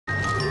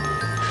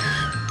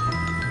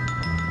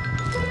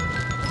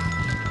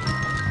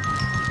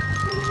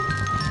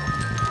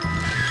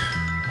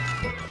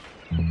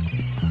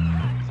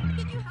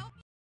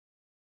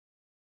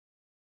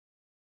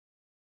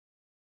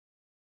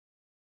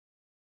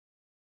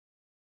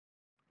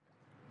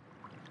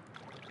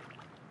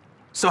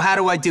So how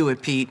do I do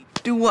it, Pete?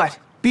 Do what?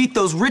 Beat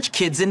those rich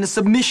kids into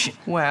submission.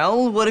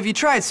 Well, what have you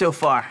tried so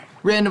far?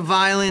 Random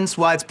violence,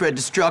 widespread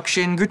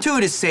destruction,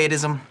 gratuitous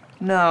sadism.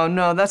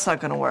 No, that's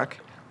not gonna work.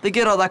 They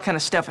get all that kind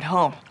of stuff at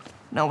home.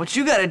 No, what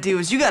you gotta do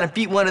is you gotta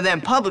beat one of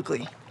them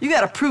publicly. You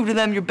gotta prove to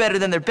them you're better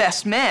than their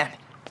best man.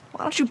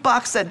 Why don't you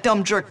box that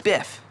dumb jerk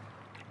Biff?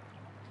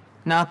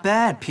 Not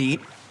bad,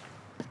 Pete.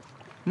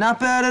 Not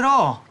bad at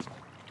all.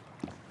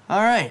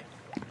 All right.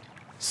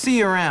 See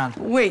you around.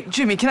 Wait,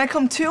 Jimmy, can I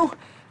come too?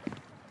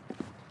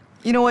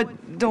 You know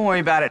what? Don't worry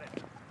about it.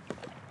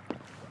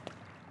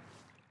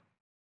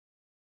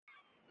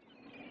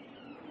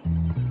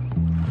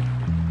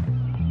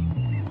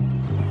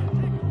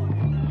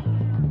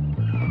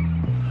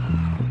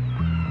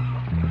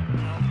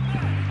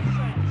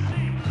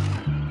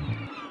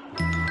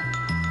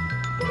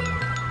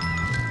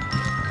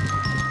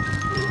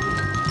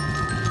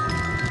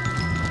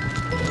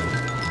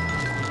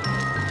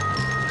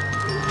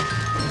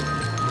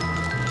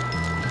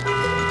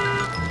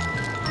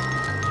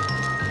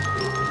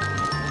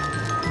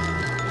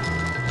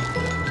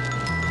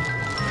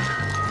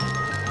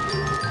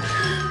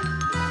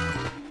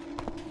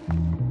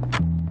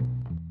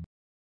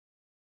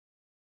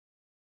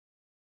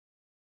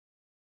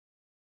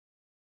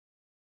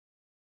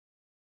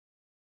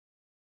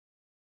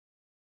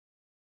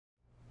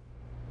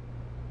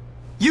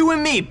 You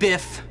and me,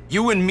 Biff.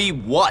 You and me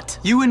what?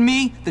 You and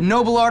me, the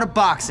noble art of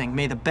boxing.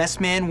 May the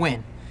best man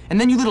win. And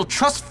then you little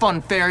trust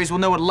fund fairies will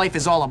know what life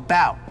is all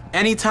about.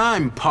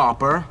 Anytime,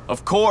 pauper.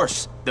 Of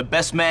course. The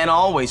best man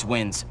always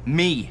wins.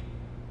 Me.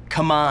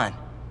 Come on.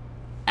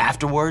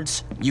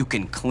 Afterwards, you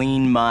can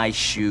clean my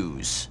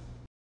shoes.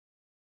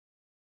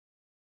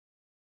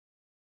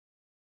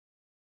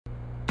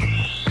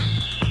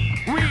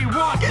 We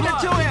want Get it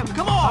to him!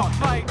 Come on! a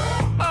fight.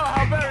 Oh,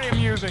 how very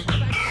amusing.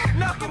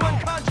 Knock him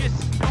unconscious!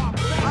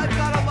 I've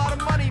got a lot of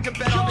money to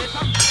bet on this.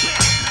 I've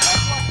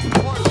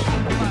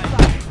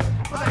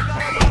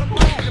got a lot of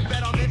money to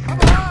bet on this. Come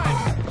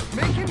on!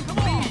 Make him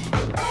bleed.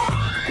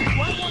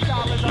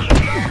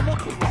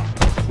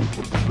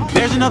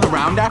 There's another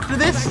round after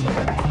this?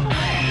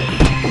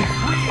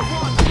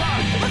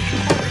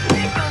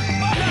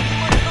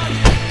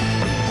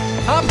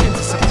 Hopkins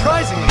is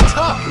surprisingly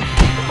tough.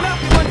 Knock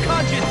him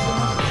unconscious!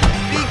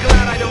 Be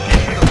glad I don't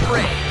enter the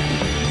fray.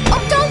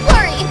 Oh, don't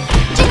worry.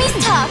 Jimmy's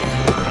tough.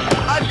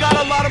 I've got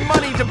a lot of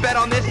money to bet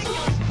on this.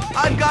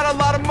 I've got a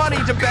lot of money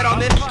to bet on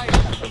this.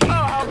 Oh,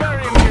 how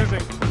very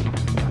amusing.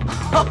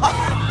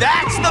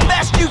 That's the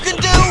best you can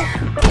do?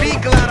 Be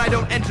glad I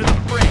don't enter the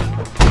fray.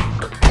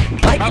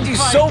 I can do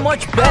so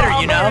much better,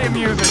 Oh, you know? very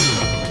amusing.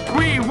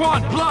 We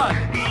want blood.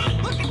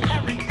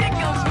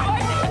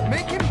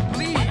 Make him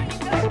bleed.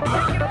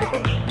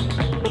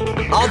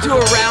 I'll do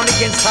a round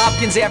against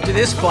Hopkins after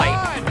this fight,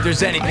 if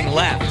there's anything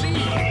left.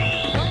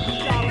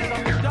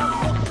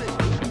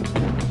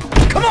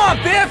 Come on,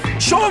 Biff!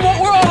 Show him what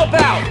we're all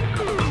about!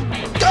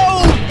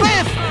 Go,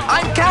 Biff!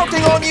 I'm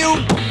counting on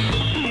you!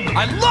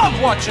 I love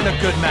watching a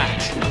good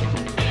match!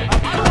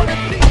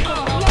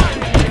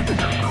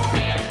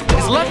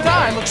 His left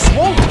eye looks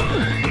swollen.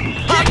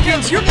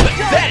 Hopkins, you're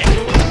pathetic!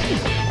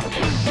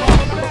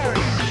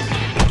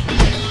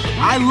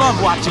 I love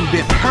watching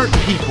Biff hurt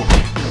people.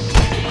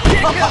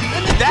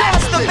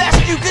 That's the best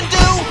you can do?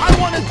 I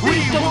want to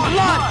see some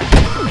blood!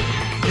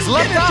 His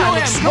left eye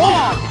looks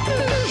swollen.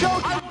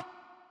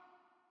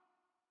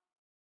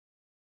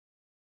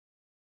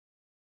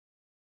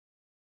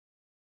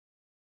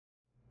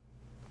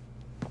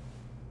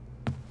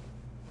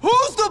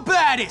 Who's the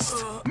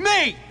baddest?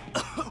 Me.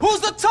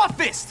 Who's the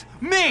toughest?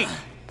 Me.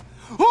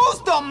 Who's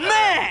the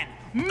man?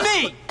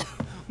 Me.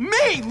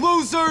 Me,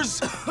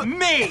 losers.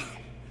 Me.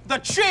 The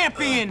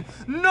champion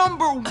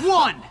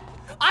 #1.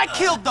 I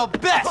killed the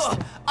best.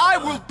 I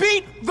will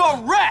beat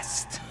the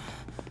rest.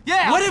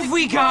 Yeah. What have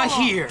we got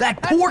here?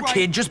 That poor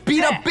kid just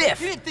beat up Biff.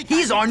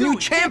 He's our new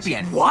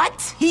champion.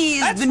 What? He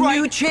is the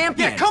new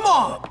champion. Yeah, come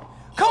on.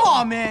 Come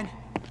on, man.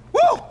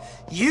 Woo!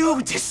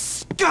 You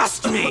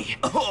disgust me!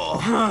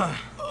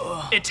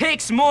 It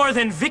takes more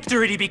than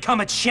victory to become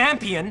a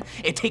champion.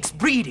 It takes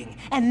breeding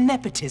and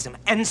nepotism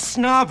and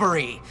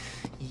snobbery.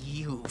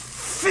 You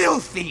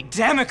filthy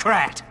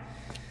Democrat!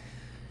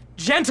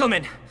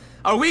 Gentlemen,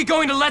 are we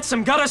going to let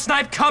some gutter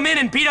snipe come in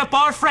and beat up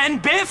our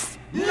friend Biff?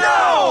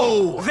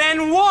 No!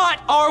 Then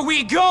what are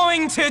we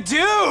going to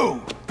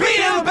do? Beat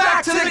him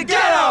back to the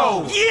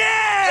ghetto!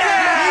 Yeah!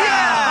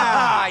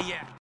 Yeah!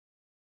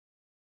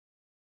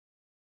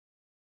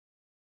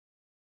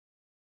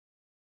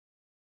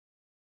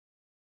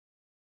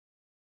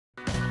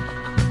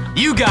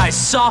 You guys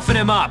soften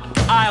him up.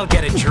 I'll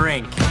get a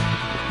drink.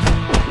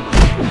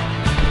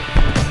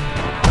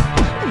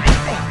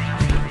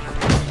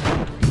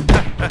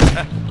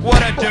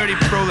 What a dirty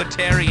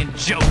proletarian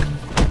joke.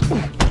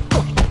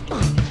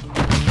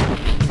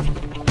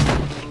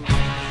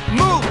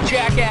 Move,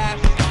 jackass!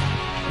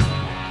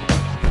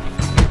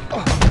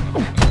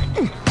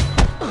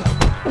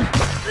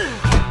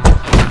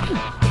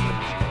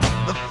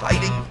 The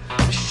fighting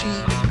machine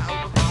is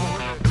out of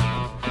order.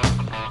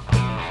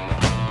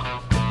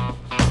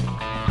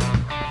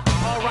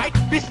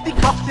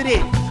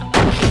 did.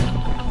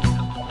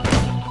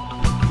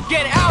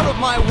 Get out of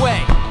my way!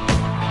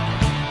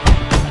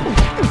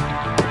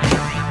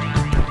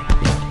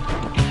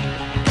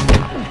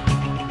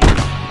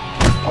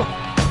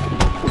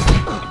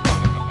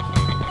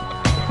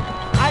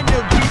 I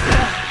know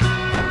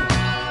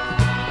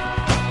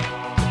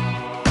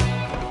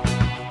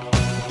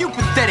You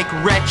pathetic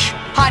wretch,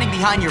 hiding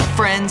behind your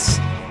friends.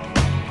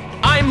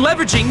 I'm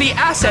leveraging the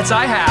assets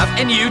I have,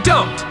 and you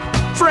don't.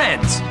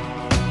 Friends.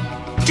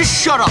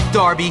 Just shut up,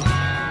 Darby.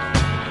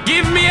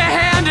 Give me a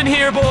hand in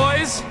here,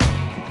 boys.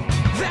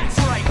 That's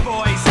right,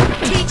 boys.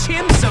 Teach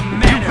him some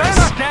manners. Better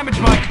not damage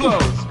my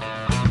clothes.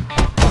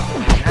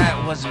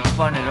 That wasn't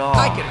fun at all.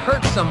 I could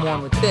hurt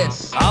someone with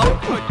this. I'll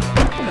put...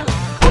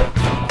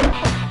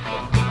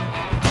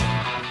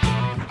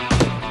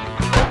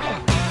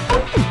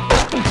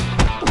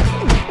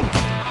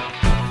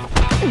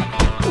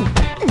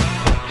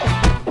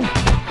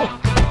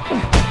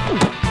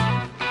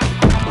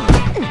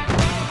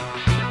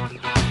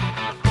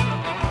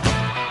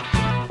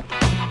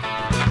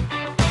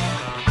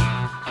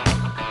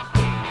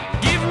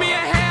 Give me a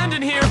hand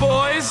in here,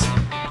 boys.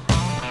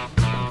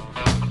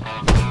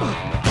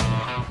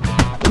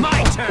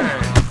 My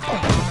turn.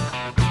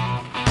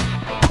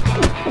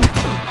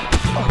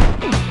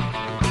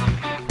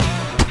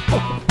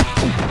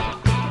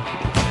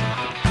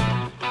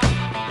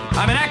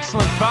 I'm an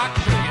excellent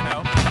boxer, you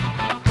know.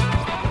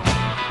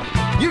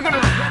 You're gonna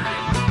regret this.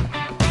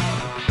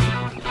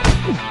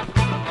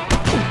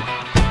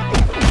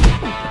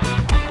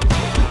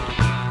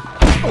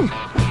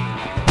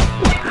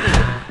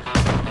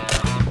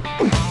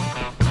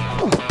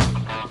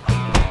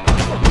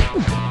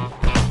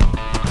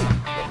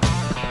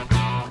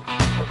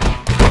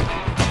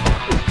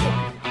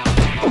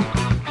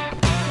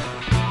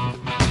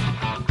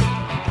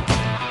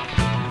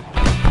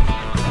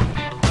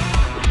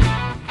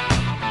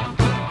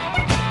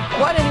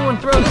 Why'd anyone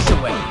throw this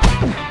away?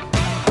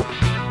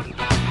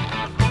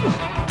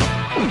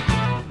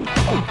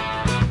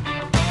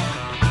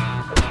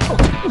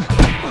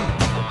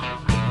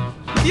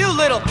 You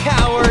little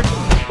coward!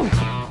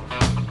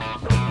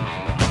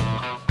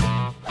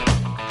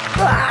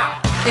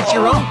 It's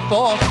your own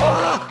fault.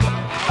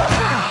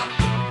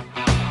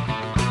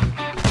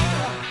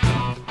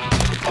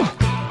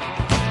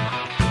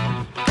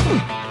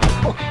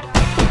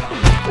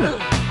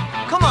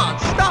 Come on,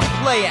 stop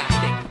play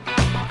acting.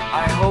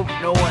 I hope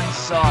no one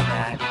saw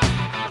that.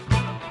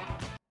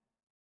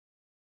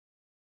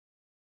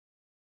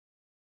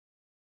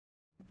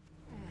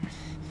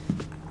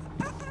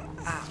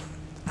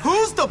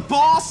 Who's the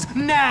boss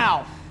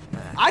now?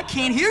 I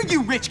can't hear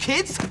you, rich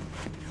kids.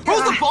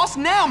 Who's the boss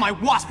now, my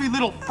waspy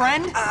little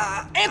friend?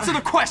 Answer the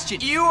question.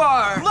 You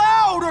are...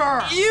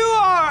 Louder! You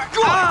are...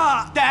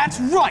 Good! That's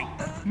right!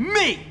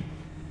 Me!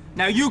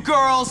 Now you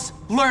girls,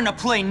 learn to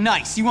play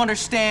nice, you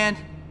understand?